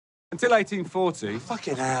Until 1840,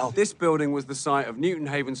 Fucking hell. this building was the site of Newton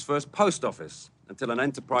Haven's first post office, until an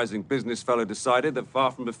enterprising business fellow decided that far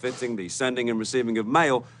from befitting the sending and receiving of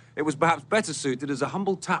mail, it was perhaps better suited as a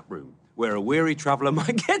humble tap room, where a weary traveller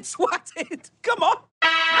might get swatted. Come on!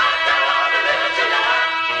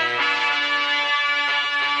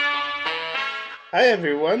 Hi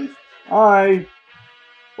everyone. Hi.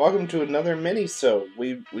 Welcome to another mini-sode.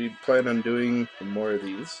 We plan on doing more of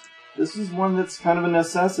these. This is one that's kind of a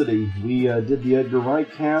necessity. We did the Edgar Wright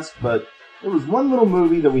cast, but there was one little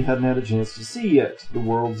movie that we hadn't had a chance to see yet, The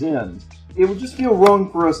World's End. It would just feel wrong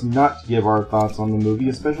for us not to give our thoughts on the movie,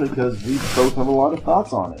 especially because we both have a lot of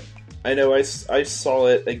thoughts on it. I know, I saw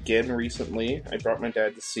it again recently. I brought my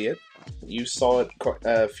dad to see it. You saw it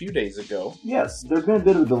a few days ago. Yes, there's been a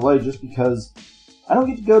bit of a delay just because I don't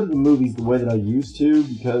get to go to the movies the way that I used to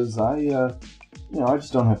because I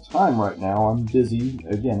just don't have time right now. I'm busy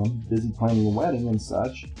planning a wedding and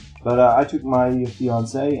such. But I took my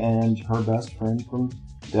fiance and her best friend from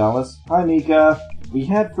Dallas. Hi, Mika. We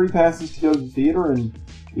had free passes to go to the theater, and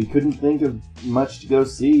we couldn't think of much to go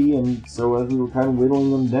see. And so as we were kind of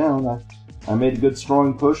whittling them down, I made a good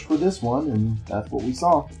strong push for this one, and that's what we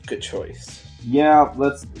saw. Good choice. Yeah,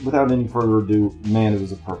 without any further ado, man, it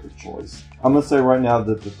was a perfect choice. I'm going to say right now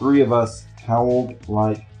that the three of us howled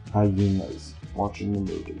like hyenas watching the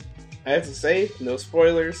movie. I have to say, no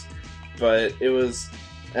spoilers, but it was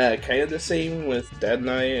kind of the same with Dad and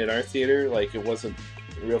I in our theater. Like, it wasn't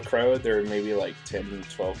a real crowd. There were maybe like 10,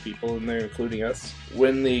 12 people in there, including us.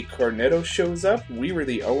 When the cornetto shows up, we were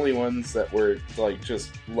the only ones that were like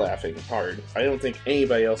just laughing hard. I don't think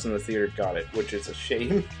anybody else in the theater got it, which is a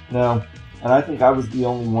shame. No, and I think I was the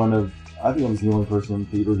only person in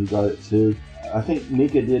the theater who got it too. I think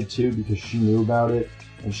Mika did too because she knew about it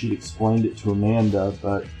and she'd explained it to Amanda,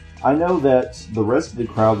 but I know that the rest of the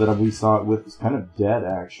crowd that we saw it with was kind of dead,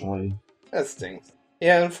 actually. That stinks.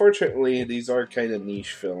 Yeah, unfortunately, these are kind of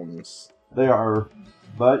niche films. They are,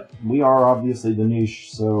 but we are obviously the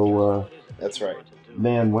niche, so... That's right.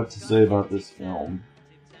 Man, what to say about this film?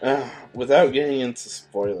 Without getting into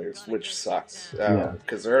spoilers, which sucks,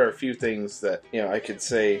 because there are a few things that, I could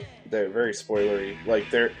say they're very spoilery.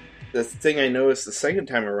 Like, the thing I noticed the second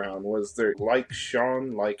time around was like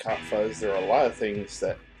Sean, like Hot Fuzz, there are a lot of things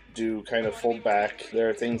that do kind of fold back. There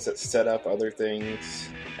are things that set up other things.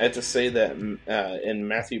 I have to say that in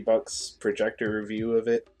Matthew Buck's projector review of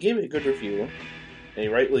it, he gave it a good review, and he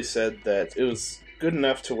rightly said that it was good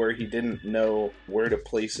enough to where he didn't know where to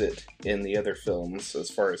place it in the other films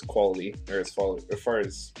as far as quality, or as far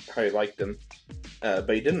as how he liked them.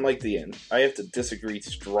 But he didn't like the end. I have to disagree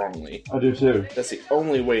strongly. I do too. That's the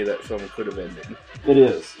only way that film could have ended. It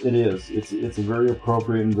is. It's a very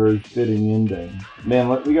appropriate and very fitting ending. Man,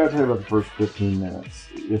 we gotta talk about the first 15 minutes.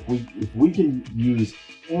 If we can use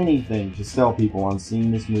anything to sell people on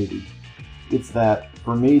seeing this movie, it's that,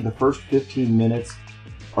 for me, the first 15 minutes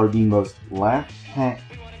are the most laugh-packed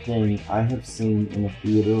thing I have seen in a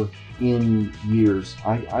theater in years.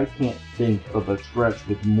 I can't think of a stretch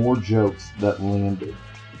with more jokes that landed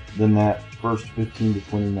than that first 15 to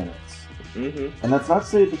 20 minutes. Mm-hmm. And that's not to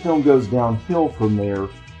say that the film goes downhill from there.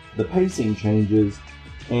 The pacing changes,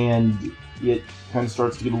 and it kind of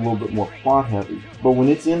starts to get a little bit more plot-heavy. But when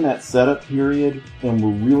it's in that setup period, and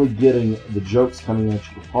we're really getting the jokes coming at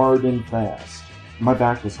you hard and fast, my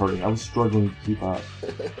back was hurting. I was struggling to keep up.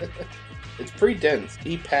 It's pretty dense.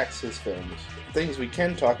 He packs his films. Things we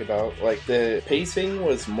can talk about, like the pacing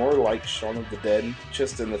was more like Shaun of the Dead,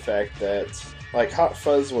 just in the fact that, like, Hot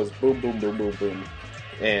Fuzz was boom, boom, boom, boom, boom,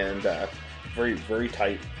 and very, very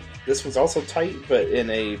tight. This was also tight, but in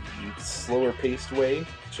a slower paced way.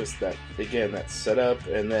 Just that, again, that setup,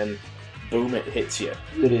 and then boom, it hits you.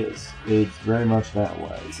 It is. It's very much that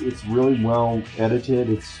way. It's really well edited.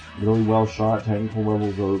 It's really well shot. Technical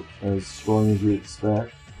levels are as strong as you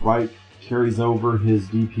expect. Wright carries over his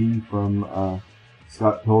DP from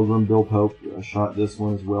Scott Pilgrim. Bill Pope shot this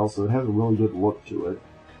one as well, so it has a really good look to it.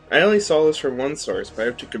 I only saw this from one source, but I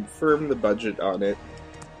have to confirm the budget on it.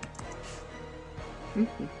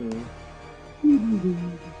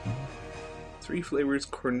 Three Flavors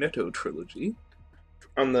Cornetto Trilogy.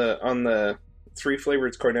 On the Three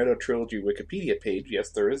Flavors Cornetto Trilogy Wikipedia page,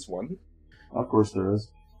 yes, there is one. Of course there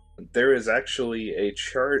is. There is actually a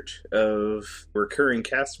chart of recurring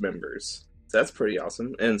cast members. That's pretty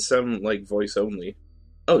awesome. And some, like, voice only.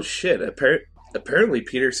 Oh, shit. Apparently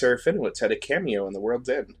Peter Serafinowicz had a cameo in The World's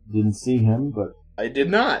End. Didn't see him, but... I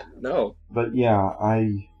did not, no. But yeah,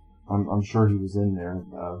 I'm sure he was in there.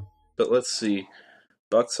 But let's see.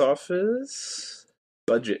 Box office...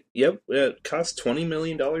 Budget. Yep, it cost $20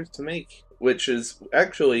 million to make. which is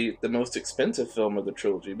actually the most expensive film of the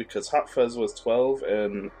trilogy because Hot Fuzz was 12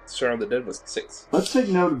 and Shaun of the Dead was 6. Let's take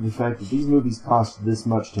note of the fact that these movies cost this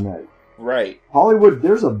much to make. Right. Hollywood,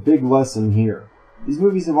 there's a big lesson here. These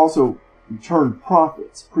movies have also returned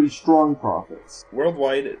profits, pretty strong profits.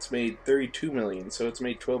 Worldwide, it's made $32 million, so it's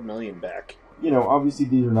made $12 million back. You know, obviously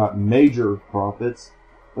these are not major profits,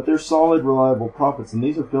 but they're solid, reliable profits, and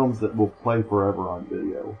these are films that will play forever on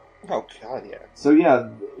video. Oh, God, yeah. So, yeah,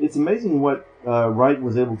 it's amazing what Wright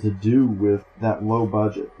was able to do with that low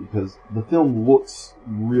budget, because the film looks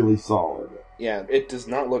really solid. Yeah, it does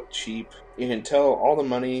not look cheap. You can tell all the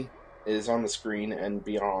money is on the screen and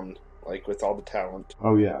beyond, like with all the talent.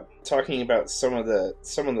 Oh, yeah. Talking about some of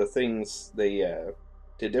the things they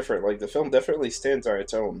did different, like the film definitely stands on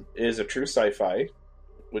its own. It is a true sci-fi,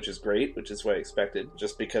 which is great, which is what I expected,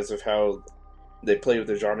 just because of how they play with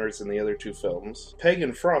the genres in the other two films. Peg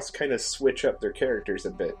and Frost kind of switch up their characters a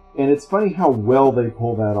bit. And it's funny how well they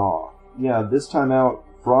pull that off. Yeah, this time out,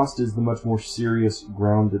 Frost is the much more serious,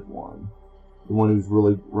 grounded one. The one who's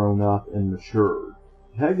really grown up and matured.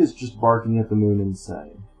 Peg is just barking at the moon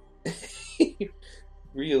insane.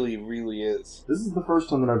 Really, really is. This is the first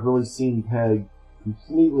time that I've really seen Peg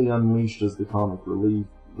completely unleashed as the comic relief.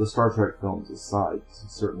 The Star Trek films aside, because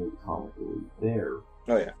he's certainly the comic relief there.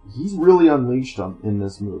 Oh, yeah. He's really unleashed in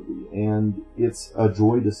this movie, and it's a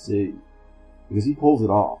joy to see, because he pulls it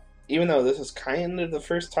off. Even though this is kind of the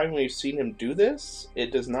first time we've seen him do this,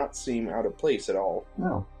 it does not seem out of place at all.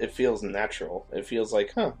 No. It feels natural. It feels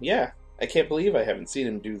like, yeah, I can't believe I haven't seen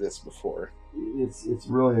him do this before. It's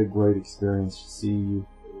really a great experience to see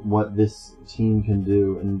what this team can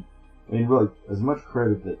do, and I mean, really, as much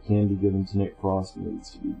credit that can be given to Nick Frost needs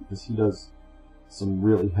to be, because he does some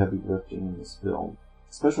really heavy lifting in this film,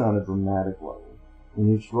 especially on a dramatic level. And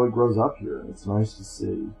he just really grows up here, and it's nice to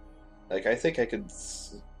see. Like, I think I could,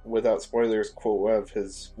 without spoilers, quote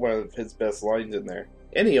one of his best lines in there.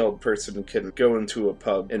 Any old person can go into a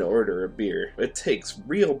pub and order a beer. It takes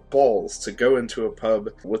real balls to go into a pub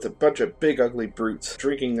with a bunch of big ugly brutes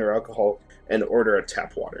drinking their alcohol and order a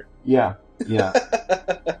tap water. Yeah.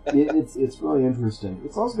 It's really interesting.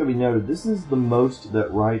 It's also going to be noted, this is the most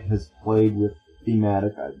that Wright has played with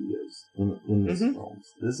thematic ideas in his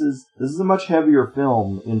films. This is a much heavier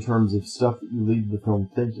film in terms of stuff that you leave the film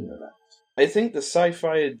thinking about. I think the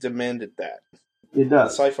sci-fi demanded that. It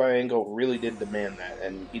does. The sci-fi angle really did demand that,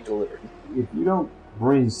 and he delivered. If you don't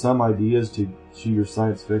bring some ideas to your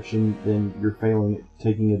science fiction, then you're failing at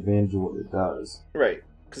taking advantage of what it does. Right.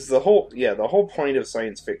 Because the whole point of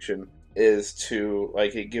science fiction is to,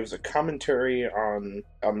 like, it gives a commentary on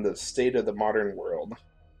the state of the modern world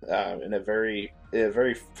in a very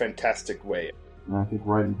fantastic way. And I think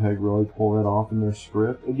Wright and Peg really pull that off in their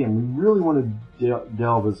script. Again, we really want to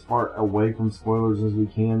delve as far away from spoilers as we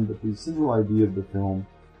can, but the central idea of the film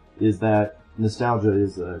is that nostalgia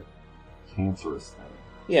is a cancerous thing.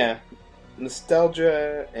 Yeah,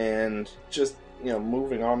 nostalgia and just,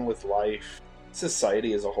 moving on with life.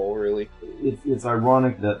 Society as a whole, really. It's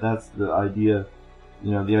ironic that that's the idea,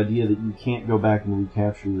 the idea that you can't go back and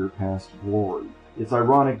recapture your past glory. It's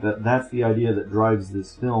ironic that that's the idea that drives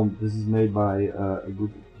this film. This is made by a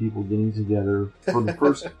group of people getting together for the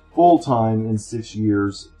first full time in 6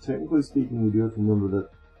 years. Technically speaking, we do have to remember that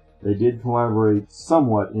they did collaborate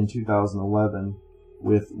somewhat in 2011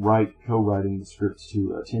 with Wright co-writing the scripts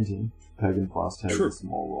to Tintin. Peg and Frost had a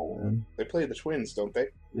small role in. They play the twins, don't they?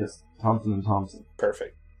 Yes, Thompson and Thompson.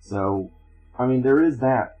 Perfect. So, I mean, there is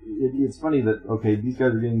that. It's funny that, okay, these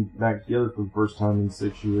guys are getting back together for the first time in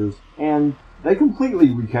 6 years, and they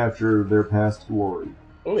completely recapture their past glory.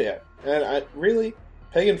 Oh, yeah. And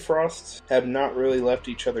Peg and Frost have not really left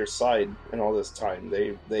each other's side in all this time.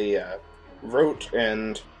 They wrote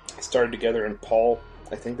and started together in Paul.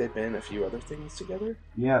 I think they've been in a few other things together.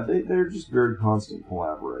 Yeah, they're just very constant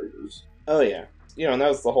collaborators. Oh, yeah. And that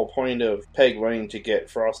was the whole point of Peg wanting to get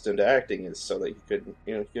Frost into acting, is so that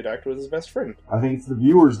he could act with his best friend. I think it's the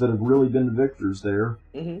viewers that have really been the victors there.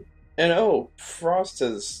 Mm-hmm. And Frost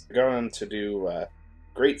has gone to do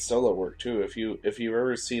great solo work too. If you've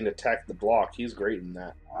ever seen Attack the Block, he's great in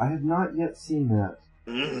that. I have not yet seen that.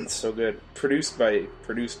 So good. Produced by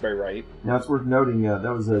Wright. Now it's worth noting that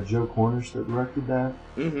was Joe Cornish that directed that.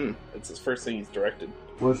 Mm-hmm. It's his first thing he's directed.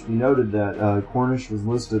 Well, it should be noted that Cornish was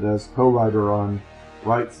listed as co-writer on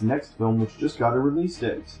Wright's next film, which just got a release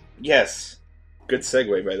date. Yes. Good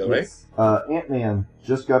segue, by the way. Ant-Man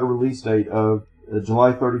just got a release date of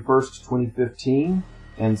July 31st, 2015,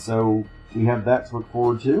 and so we have that to look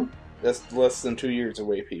forward to. That's less than 2 years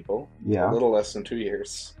away, people. Yeah. A little less than 2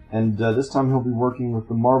 years. And this time he'll be working with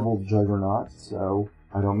the Marvel Juggernaut, so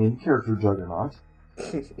I don't mean character Juggernaut.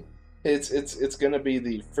 It's going to be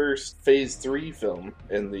the first Phase 3 film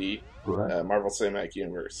in the Correct. Marvel Cinematic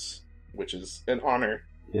Universe, which is an honor.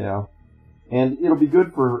 Yeah. And it'll be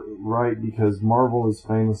good for Wright because Marvel is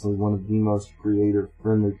famously one of the most creative,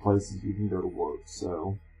 friendly places you can go to work.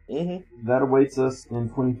 So that awaits us in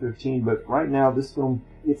 2015. But right now, this film,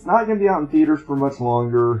 it's not going to be out in theaters for much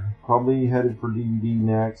longer. Probably headed for DVD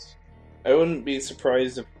next. I wouldn't be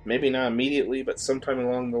surprised if, maybe not immediately, but sometime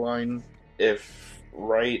along the line, if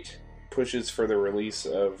Wright pushes for the release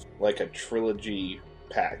of like a trilogy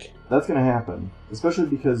pack. That's going to happen, especially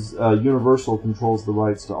because Universal controls the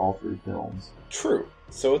rights to all 3 films. True.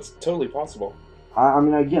 So it's totally possible. I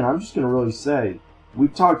mean, again, I'm just going to really say,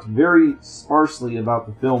 we've talked very sparsely about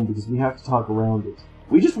the film because we have to talk around it.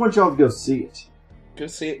 We just want y'all to go see it. Go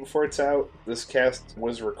see it before it's out. This cast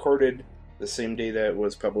was recorded the same day that it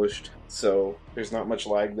was published, so there's not much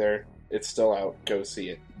lag there. It's still out. Go see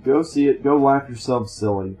it. Go see it. Go laugh yourself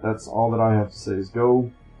silly. That's all that I have to say is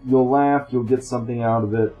go. You'll laugh. You'll get something out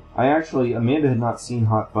of it. Amanda had not seen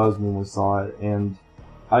Hot Fuzz when we saw it, and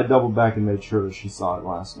I doubled back and made sure that she saw it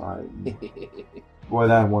last night. Boy,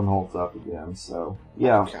 that one holds up again. So,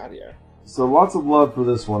 yeah. Oh, God, yeah. So lots of love for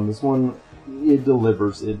this one. This one, it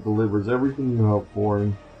delivers. It delivers everything you hope for.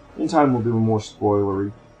 And in time, we'll do a more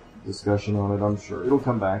spoilery discussion on it, I'm sure. It'll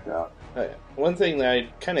come back out. One thing that I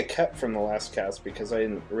kind of kept from the last cast because I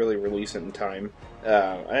didn't really release it in time,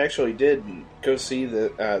 I actually did go see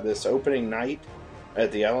this opening night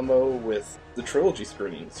at the Alamo with the trilogy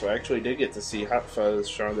screening. So I actually did get to see Hot Fuzz,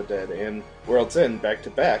 Shaun of the Dead, and World's End back to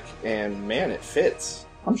back, and man, it fits.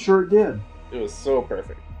 I'm sure it did. It was so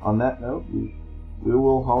perfect. On that note, we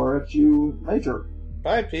will holler at you later.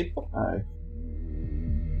 Bye, people. Bye.